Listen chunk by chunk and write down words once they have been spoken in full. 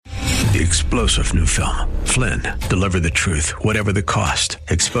The explosive new film, Flynn, deliver the truth, whatever the cost,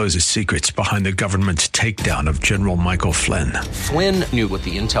 exposes secrets behind the government's takedown of General Michael Flynn. Flynn knew what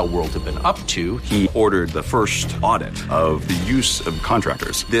the intel world had been up to. He ordered the first audit of the use of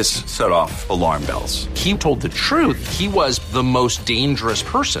contractors. This set off alarm bells. He told the truth. He was the most dangerous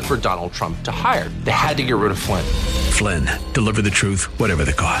person for Donald Trump to hire. They had to get rid of Flynn. Flynn, deliver the truth, whatever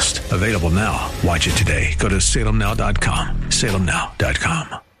the cost. Available now. Watch it today. Go to salemnow.com.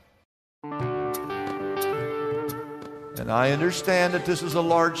 salemnow.com. And I understand that this is a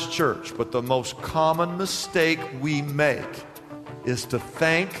large church, but the most common mistake we make is to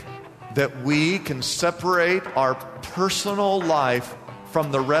think that we can separate our personal life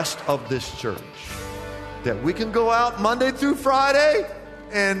from the rest of this church. That we can go out Monday through Friday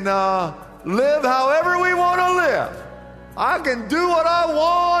and live however we want to live. I can do what I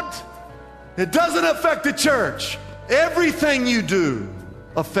want. It doesn't affect the church. Everything you do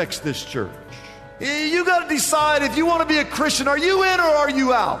affects this church. You got to decide if you want to be a Christian. Are you in or are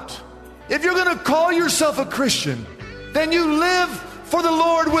you out? If you're going to call yourself a Christian, then you live for the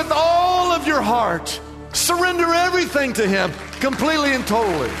Lord with all of your heart. Surrender everything to Him completely and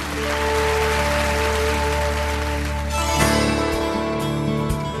totally.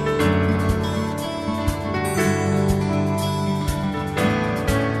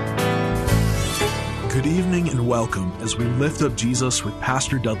 Good evening and welcome as we lift up Jesus with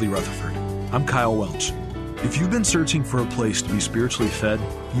Pastor Dudley Rutherford. I'm Kyle Welch. If you've been searching for a place to be spiritually fed,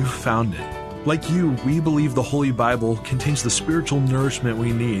 you've found it. Like you, we believe the Holy Bible contains the spiritual nourishment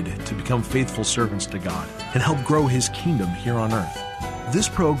we need to become faithful servants to God and help grow His kingdom here on earth. This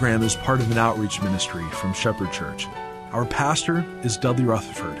program is part of an outreach ministry from Shepherd Church. Our pastor is Dudley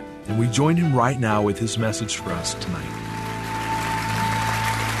Rutherford, and we join him right now with his message for us tonight.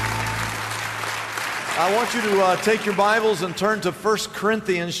 I want you to take your Bibles and turn to 1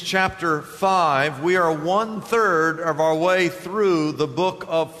 Corinthians chapter 5. We are 1/3 of our way through the book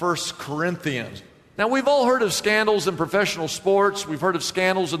of 1 Corinthians. Now, we've all heard of scandals in professional sports. We've heard of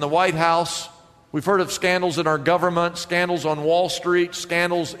scandals in the White House. We've heard of scandals in our government, scandals on Wall Street,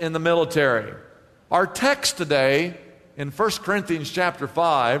 scandals in the military. Our text today, in 1 Corinthians chapter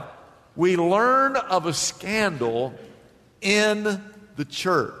 5, we learn of a scandal in the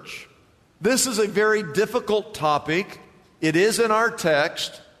church. This is a very difficult topic. It is in our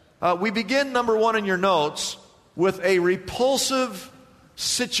text. We begin, number one in your notes, with a repulsive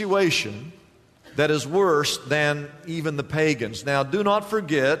situation that is worse than even the pagans. Now, do not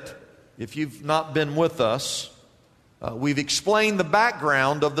forget, if you've not been with us, we've explained the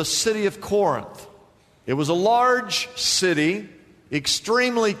background of the city of Corinth. It was a large city,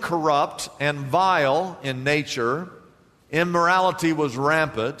 extremely corrupt and vile in nature. Immorality was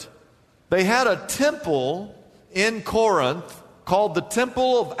rampant. They had a temple in Corinth called the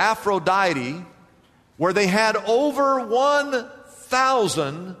Temple of Aphrodite, where they had over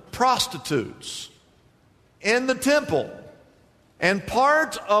 1,000 prostitutes in the temple. And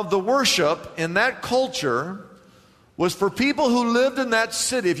part of the worship in that culture was for people who lived in that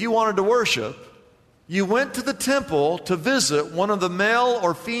city. If you wanted to worship, you went to the temple to visit one of the male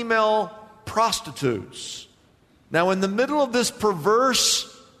or female prostitutes. Now, in the middle of this perverse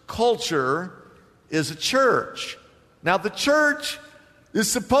culture is a church. Now, the church is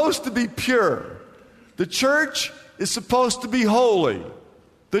supposed to be pure. The church is supposed to be holy.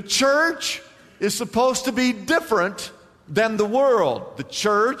 The church is supposed to be different than the world. The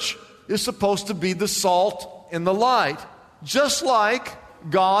church is supposed to be the salt and the light, just like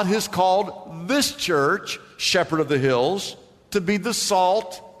God has called this church, Shepherd of the Hills, to be the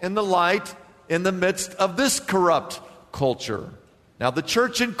salt and the light in the midst of this corrupt culture. Now, the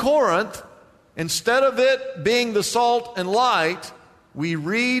church in Corinth, instead of it being the salt and light, we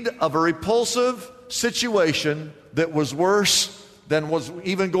read of a repulsive situation that was worse than was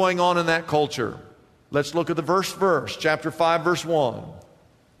even going on in that culture. Let's look at the verse, chapter 5, verse 1.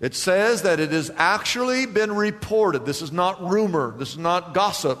 It says that it has actually been reported. This is not rumor. This is not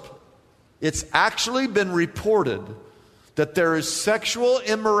gossip. It's actually been reported that there is sexual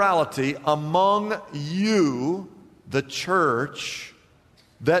immorality among you, the church,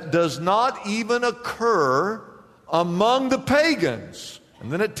 that does not even occur among the pagans.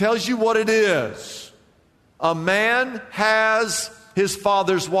 And then it tells you what it is. A man has his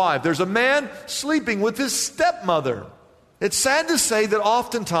father's wife. There's a man sleeping with his stepmother. It's sad to say that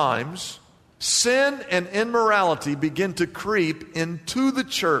oftentimes sin and immorality begin to creep into the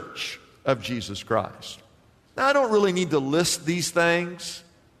church of Jesus Christ. Now, I don't really need to list these things,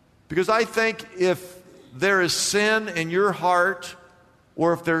 because I think if there is sin in your heart,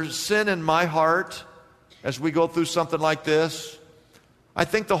 or if there's sin in my heart as we go through something like this, I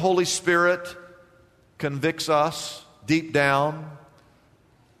think the Holy Spirit convicts us deep down.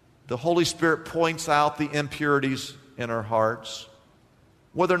 The Holy Spirit points out the impurities in our hearts.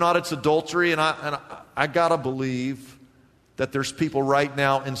 Whether or not it's adultery, and I gotta believe that there's people right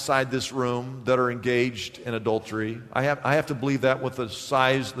now inside this room that are engaged in adultery. I have to believe that with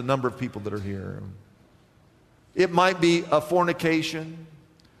the number of people that are here. It might be a fornication.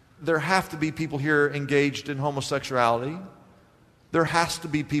 There have to be people here engaged in homosexuality. There has to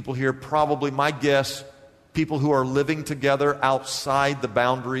be people here, probably, my guess, people who are living together outside the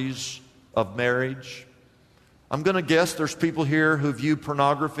boundaries of marriage. I'm going to guess there's people here who view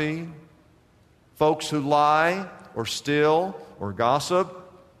pornography, folks who lie or steal or gossip,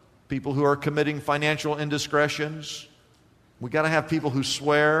 people who are committing financial indiscretions. We got to have people who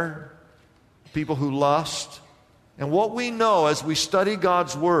swear, people who lust. And what we know as we study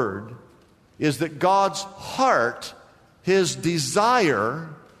God's Word is that God's heart, His desire,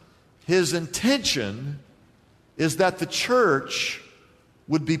 His intention is that the church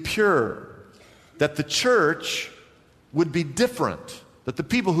would be pure, that the church would be different, that the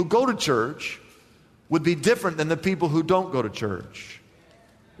people who go to church would be different than the people who don't go to church.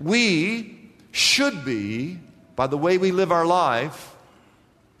 We should be, by the way we live our life,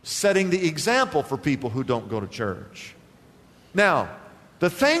 setting the example for people who don't go to church. Now, the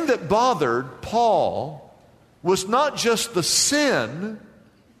thing that bothered Paul was not just the sin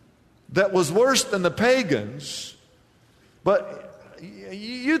that was worse than the pagans, but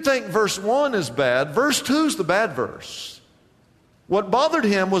you think verse 1 is bad. Verse 2 is the bad verse. What bothered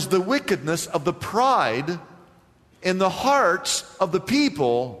him was the wickedness of the pride in the hearts of the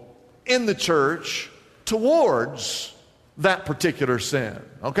people in the church towards that particular sin.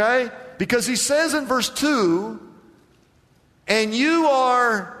 Okay? Because he says in verse 2, and you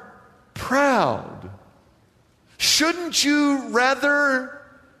are proud. Shouldn't you rather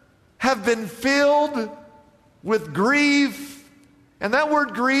have been filled with grief? And that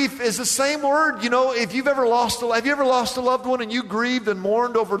word grief is the same word, if you've ever lost have you ever lost a loved one and you grieved and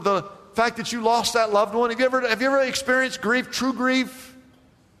mourned over the fact that you lost that loved one? Have you ever experienced grief, true grief?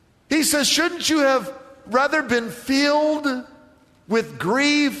 He says, shouldn't you have rather been filled with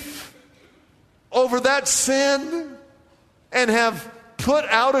grief over that sin and have put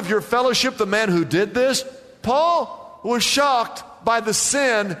out of your fellowship the man who did this? Paul was shocked by the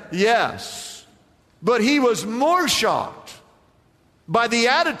sin, yes, but he was more shocked by the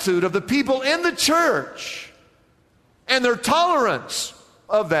attitude of the people in the church and their tolerance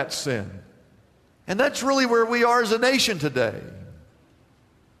of that sin. And that's really where we are as a nation today.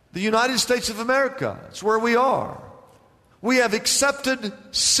 The United States of America, it's where we are. We have accepted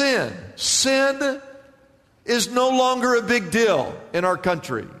sin. Sin is no longer a big deal in our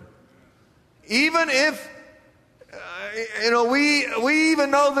country. Even if, we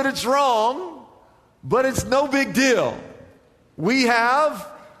even know that it's wrong, but it's no big deal. We have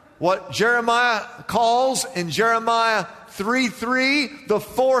what Jeremiah calls in Jeremiah 3:3, the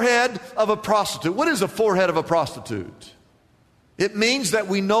forehead of a prostitute. What is the forehead of a prostitute? It means that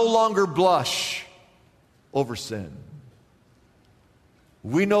we no longer blush over sin.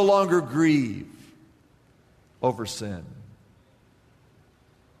 We no longer grieve over sin.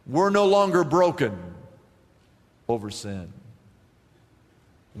 We're no longer broken over sin.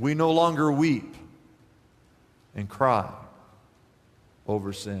 We no longer weep and cry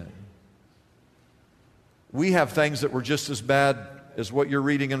over sin. We have things that were just as bad as what you're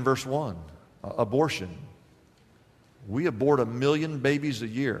reading in verse 1. Abortion. We abort 1 million babies a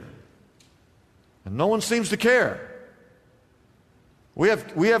year. And no one seems to care. We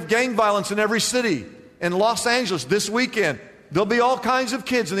have gang violence in every city. In Los Angeles this weekend, there'll be all kinds of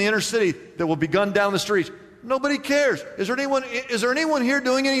kids in the inner city that will be gunned down the streets. Nobody cares. Is there anyone here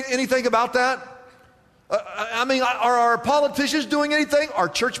doing anything about that? Are our politicians doing anything? Are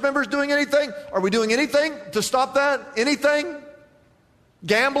church members doing anything? Are we doing anything to stop that? Anything?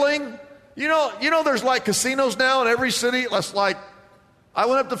 Gambling? You know there's like casinos now in every city. I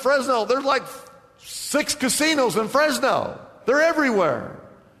went up to Fresno. There's like 6 casinos in Fresno. They're everywhere.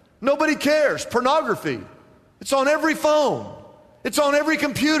 Nobody cares. Pornography. It's on every phone. It's on every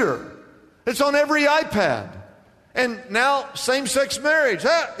computer. It's on every iPad. And now same-sex marriage.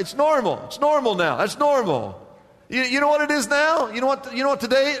 It's normal. It's normal now. That's normal. You know what it is now? You know what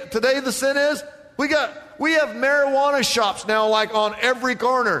today the sin is? We have marijuana shops now like on every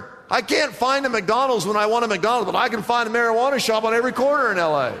corner. I can't find a McDonald's when I want a McDonald's, but I can find a marijuana shop on every corner in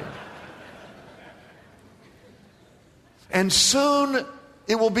LA. And soon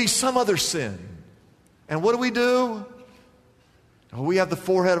it will be some other sin. And what do? We have the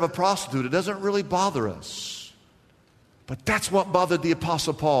forehead of a prostitute. It doesn't really bother us. But that's what bothered the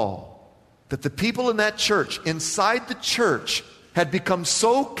Apostle Paul, that the people in that church, inside the church, had become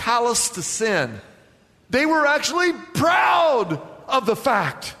so callous to sin, they were actually proud of the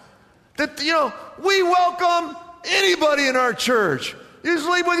fact that, we welcome anybody in our church. You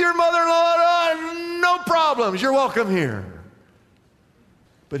sleep with your mother-in-law, no problems, you're welcome here.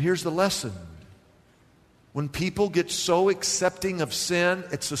 But here's the lesson. When people get so accepting of sin,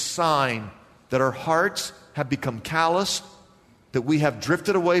 it's a sign that our hearts have become calloused, that we have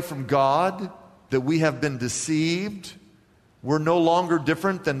drifted away from God, that we have been deceived. We're no longer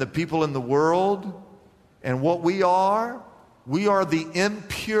different than the people in the world. And what we are the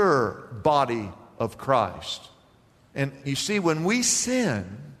impure body of Christ. And you see, when we sin,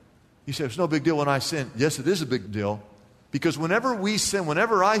 you say, it's no big deal when I sin. Yes, it is a big deal. Because whenever we sin,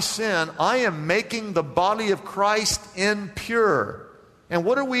 whenever I sin, I am making the body of Christ impure. And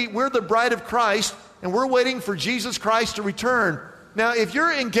what are we? We're the bride of Christ, and we're waiting for Jesus Christ to return. Now, if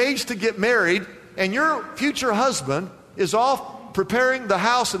you're engaged to get married, and your future husband is off preparing the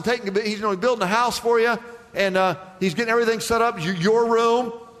house and he's building a house for you, and he's getting everything set up, your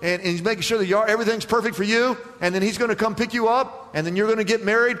room, and he's making sure that everything's perfect for you, and then he's going to come pick you up, and then you're going to get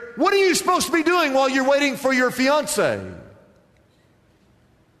married. What are you supposed to be doing while you're waiting for your fiance?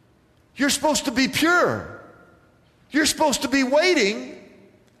 You're supposed to be pure. You're supposed to be waiting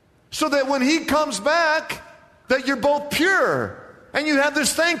so that when he comes back, that you're both pure. And you have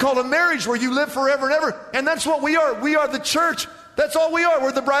this thing called a marriage where you live forever and ever. And that's what we are. We are the church. That's all we are.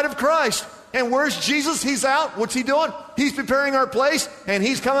 We're the bride of Christ. And where's Jesus? He's out. What's he doing? He's preparing our place, and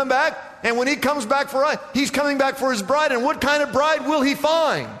he's coming back. And when he comes back for us, he's coming back for his bride. And what kind of bride will he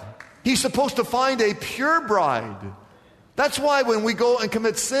find? He's supposed to find a pure bride. That's why when we go and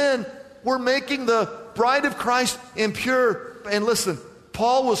commit sin, we're making the bride of Christ impure. And listen,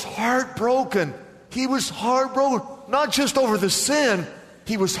 Paul was heartbroken. He was heartbroken, not just over the sin.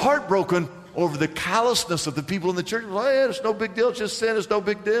 He was heartbroken over the callousness of the people in the church. Well, yeah, it's no big deal. It's just sin. It's no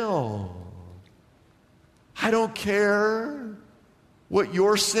big deal. I don't care what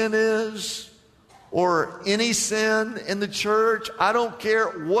your sin is or any sin in the church. I don't care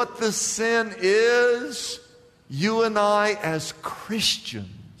what the sin is. You and I as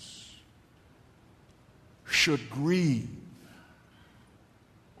Christians should grieve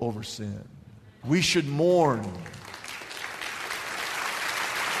over sin. We should mourn.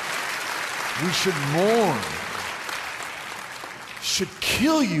 We should mourn. Should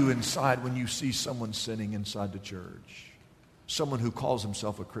kill you inside when you see someone sinning inside the church. Someone who calls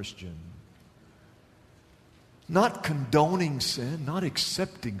himself a Christian. Not condoning sin, not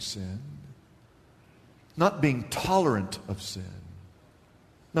accepting sin, not being tolerant of sin.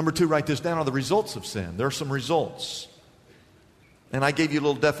 Number 2, write this down, are the results of sin. There are some results. And I gave you a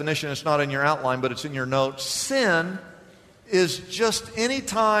little definition. It's not in your outline, but it's in your notes. Sin is just any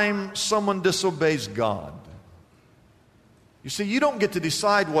time someone disobeys God. You see, you don't get to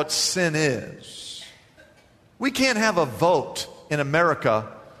decide what sin is. We can't have a vote in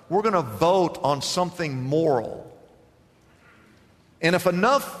America. We're going to vote on something moral. And if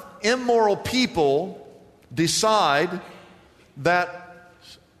enough immoral people decide that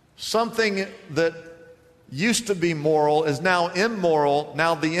something that used to be moral is now immoral,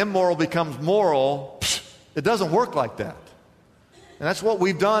 now the immoral becomes moral, it doesn't work like that. And that's what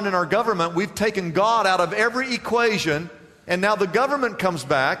we've done in our government. We've taken God out of every equation, and now the government comes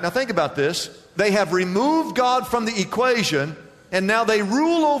back. Now think about this. They have removed God from the equation, and now they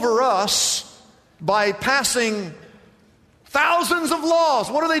rule over us by passing thousands of laws.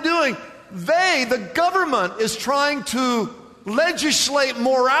 What are they doing? The government is trying to legislate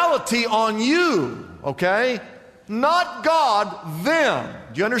morality on you, okay? Not God, them.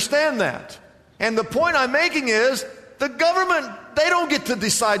 Do you understand that? And the point I'm making is, the government, they don't get to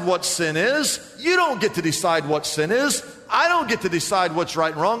decide what sin is. You don't get to decide what sin is. I don't get to decide what's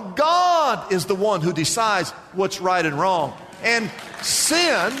right and wrong. God is the one who decides what's right and wrong. And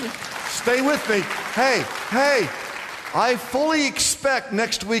sin, stay with me. Hey, I fully expect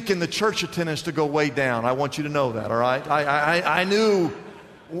next week in the church attendance to go way down. I want you to know that, all right? I knew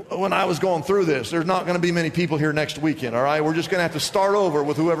when I was going through this, there's not going to be many people here next weekend, all right? We're just going to have to start over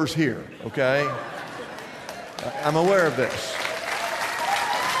with whoever's here, okay? I'm aware of this.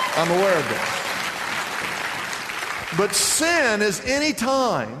 I'm aware of this. But sin is any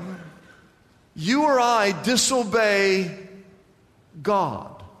time you or I disobey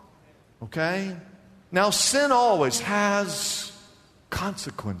God, okay? Now, sin always has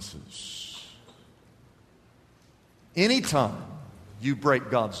consequences. Anytime you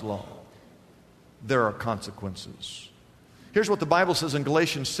break God's law, there are consequences. Here's what the Bible says in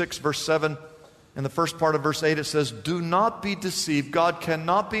Galatians 6, verse 7. In the first part of verse 8 it says, do not be deceived. God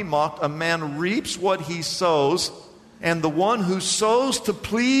cannot be mocked. A man reaps what he sows, and the one who sows to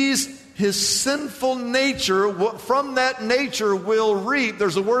please his sinful nature, from that nature will reap.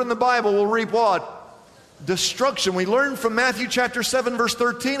 There's a word in the Bible, will reap what? Destruction. We learn from Matthew chapter 7 verse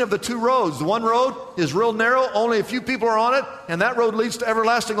 13 of the two roads. The one road is real narrow, only a few people are on it, and that road leads to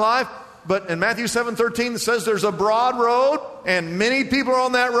everlasting life. But in Matthew 7:13 it says there's a broad road and many people are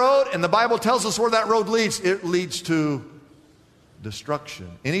on that road, and the Bible tells us where that road leads. It leads to destruction.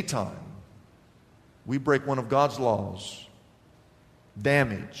 Anytime we break one of God's laws,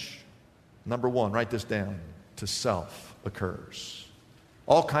 damage, number one, write this down, to self occurs.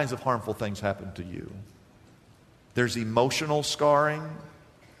 All kinds of harmful things happen to you. There's emotional scarring.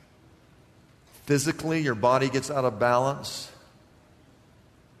 Physically, your body gets out of balance.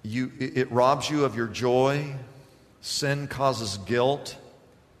 It robs you of your joy. Sin causes guilt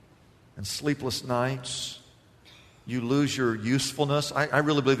and sleepless nights. You lose your usefulness. I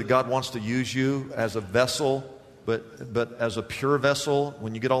really believe that God wants to use you as a vessel, but as a pure vessel.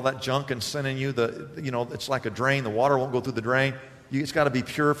 When you get all that junk and sin in you, it's like a drain. The water won't go through the drain. It's got to be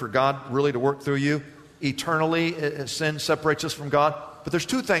pure for God really to work through you. Eternally, sin separates us from God. But there's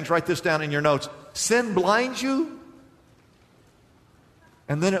two things. Write this down in your notes. Sin blinds you,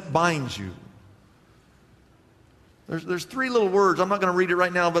 and then it binds you. There's three little words. I'm not going to read it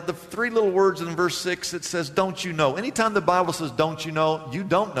right now, but the three little words in verse 6, it says, don't you know. Anytime the Bible says, don't you know, you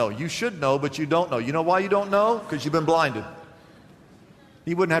don't know. You should know, but you don't know. You know why you don't know? Because you've been blinded.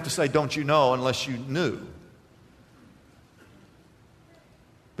 He wouldn't have to say, don't you know, unless you knew.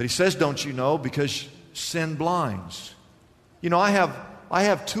 But he says, don't you know, because sin blinds. You know, I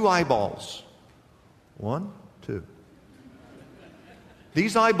have two eyeballs. One, two.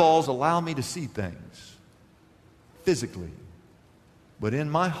 These eyeballs allow me to see things physically. But in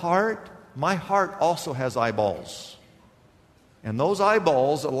my heart also has eyeballs. And those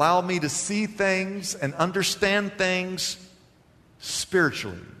eyeballs allow me to see things and understand things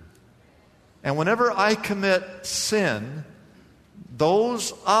spiritually. And whenever I commit sin,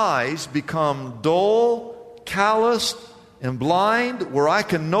 those eyes become dull, calloused, and blind, where I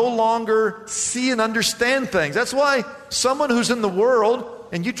can no longer see and understand things. That's why someone who's in the world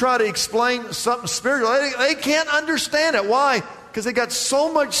and you try to explain something spiritual, they can't understand it. Why? Because they got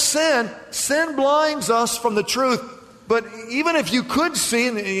so much sin. Sin blinds us from the truth. But even if you could see,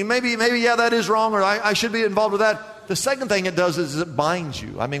 and maybe, yeah, that is wrong, or I should be involved with that. The second thing it does is it binds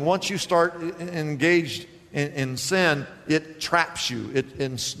you. I mean, once you start engaged in sin, it traps you, it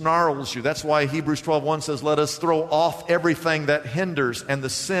ensnarls you. That's why Hebrews 12:1 says, let us throw off everything that hinders and the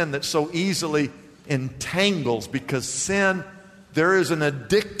sin that so easily entangles. Because sin, there is an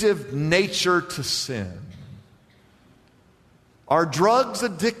addictive nature to sin. Are drugs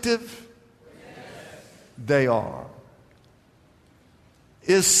addictive? Yes. They are.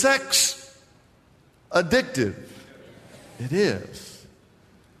 Is sex addictive? It is.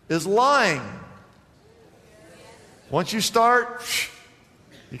 Is lying? Once you start,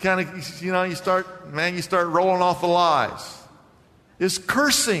 you start rolling off the lies. Is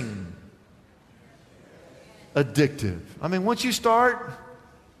cursing addictive? I mean, once you start,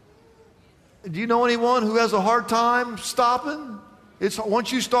 do you know anyone who has a hard time stopping?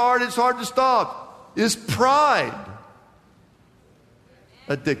 Once you start, it's hard to stop. Is pride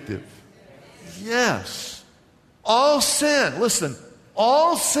addictive? Yes. All sin, listen,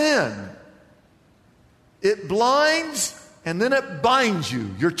 all sin, it blinds and then it binds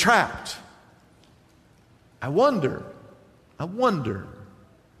you. You're trapped. I wonder how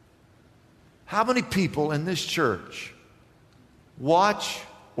many people in this church watch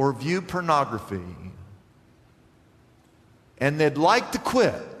or view pornography and they'd like to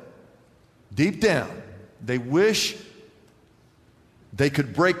quit. Deep down, they wish they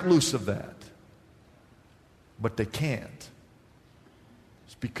could break loose of that. But they can't.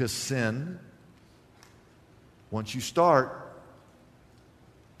 It's because sin, once you start,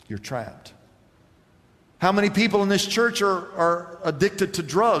 you're trapped. How many people in this church are addicted to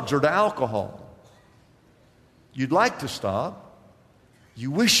drugs or to alcohol? You'd like to stop. You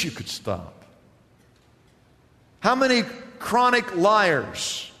wish you could stop. How many chronic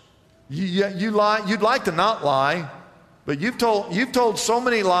liars? You lie. You'd like to not lie, but you've told so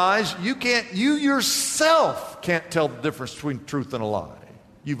many lies. You yourself can't tell the difference between truth and a lie.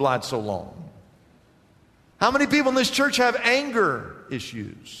 You've lied so long. How many people in this church have anger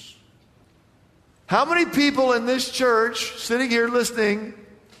issues? How many people in this church, sitting here listening,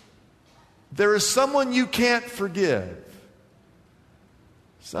 there is someone you can't forgive?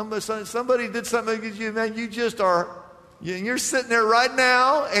 Somebody did something against you, man, you just are You're sitting there right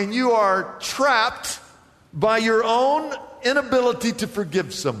now and you are trapped by your own inability to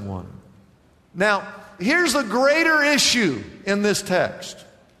forgive someone. Now, here's a greater issue in this text.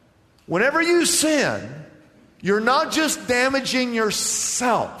 Whenever you sin, you're not just damaging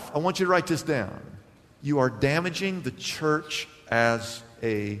yourself. I want you to write this down. You are damaging the church as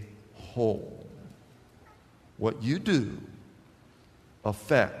a whole. What you do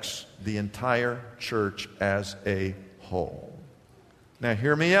affects the entire church as a whole. Now,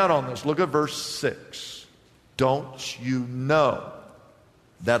 hear me out on this. Look at verse 6. Don't you know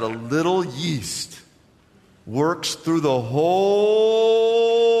that a little yeast works through the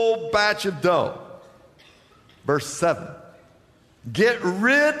whole batch of dough? Verse 7. Get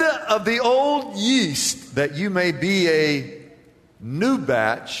rid of the old yeast that you may be a new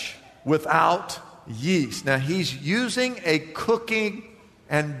batch without yeast. Now, he's using a cooking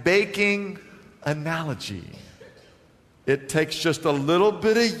and baking analogy. It takes just a little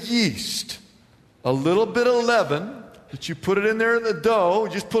bit of yeast, a little bit of leaven, that you put it in there in the dough,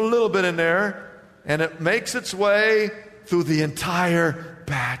 just put a little bit in there, and it makes its way through the entire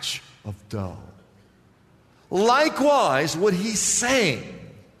batch of dough. Likewise, what he's saying,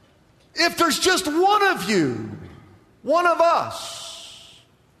 if there's just one of you, one of us,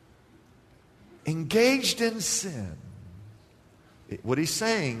 engaged in sin, what he's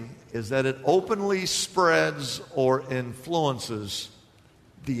saying is that it openly spreads or influences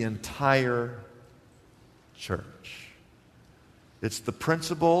the entire church. It's the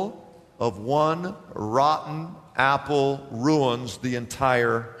principle of one rotten apple ruins the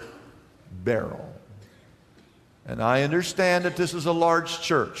entire barrel. And I understand that this is a large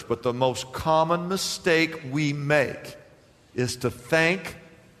church, but the most common mistake we make is to think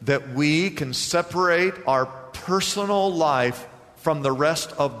that we can separate our personal life from the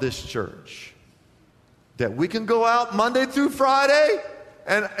rest of this church. That we can go out Monday through Friday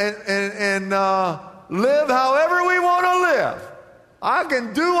and live however we want to live. I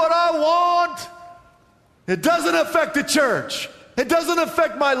can do what I want. It doesn't affect the church. It doesn't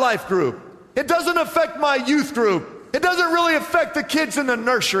affect my life group. It doesn't affect my youth group. It doesn't really affect the kids in the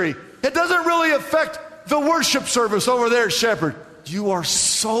nursery. It doesn't really affect the worship service over there at Shepherd. You are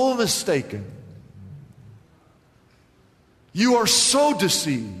so mistaken. You are so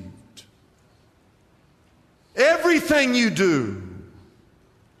deceived. Everything you do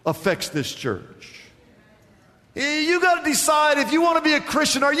affects this church. You got to decide if you want to be a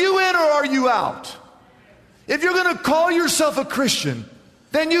Christian. Are you in or are you out? If you're going to call yourself a Christian,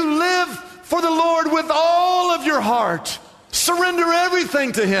 then you live for the Lord with all of your heart. Surrender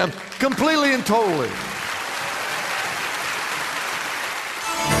everything to Him completely and totally.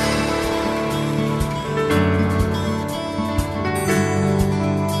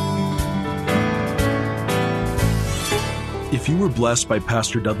 If you were blessed by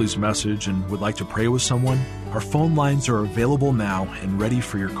Pastor Dudley's message and would like to pray with someone, our phone lines are available now and ready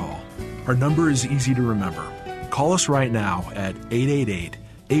for your call. Our number is easy to remember. Call us right now at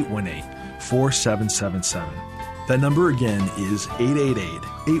 888-818-4777. That number again is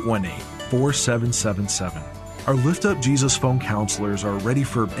 888-818-4777. Our Lift Up Jesus phone counselors are ready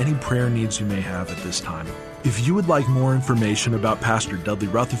for any prayer needs you may have at this time. If you would like more information about Pastor Dudley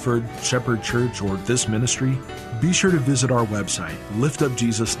Rutherford, Shepherd Church, or this ministry, be sure to visit our website,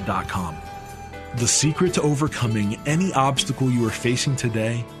 liftupjesus.com. The secret to overcoming any obstacle you are facing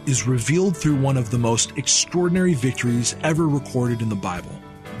today is revealed through one of the most extraordinary victories ever recorded in the Bible,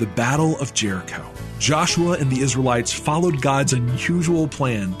 the Battle of Jericho. Joshua and the Israelites followed God's unusual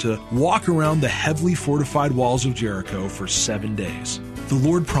plan to walk around the heavily fortified walls of Jericho for 7 days. The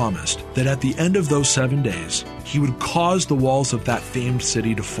Lord promised that at the end of those 7 days, He would cause the walls of that famed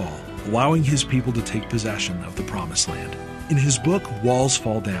city to fall, allowing His people to take possession of the Promised Land. In his book, Walls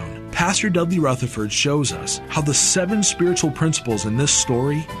Fall Down, Pastor Dudley Rutherford shows us how the 7 spiritual principles in this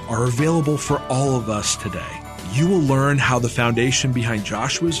story are available for all of us today. You will learn how the foundation behind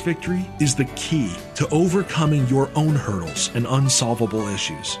Joshua's victory is the key to overcoming your own hurdles and unsolvable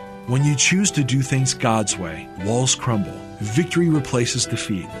issues. When you choose to do things God's way, walls crumble, victory replaces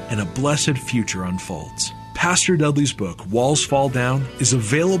defeat, and a blessed future unfolds. Pastor Dudley's book, Walls Fall Down, is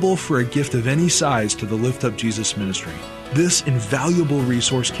available for a gift of any size to the Lift Up Jesus ministry. This invaluable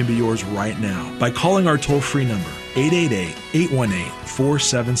resource can be yours right now by calling our toll-free number,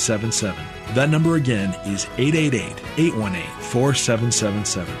 888-818-4777. That number again is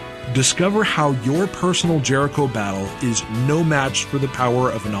 888-818-4777. Discover how your personal Jericho battle is no match for the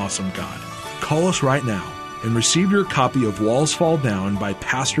power of an awesome God. Call us right now and receive your copy of Walls Fall Down by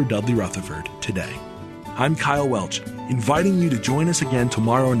Pastor Dudley Rutherford today. I'm Kyle Welch, inviting you to join us again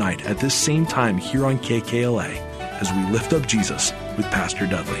tomorrow night at this same time here on KKLA as we lift up Jesus with Pastor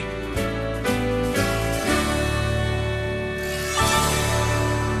Dudley.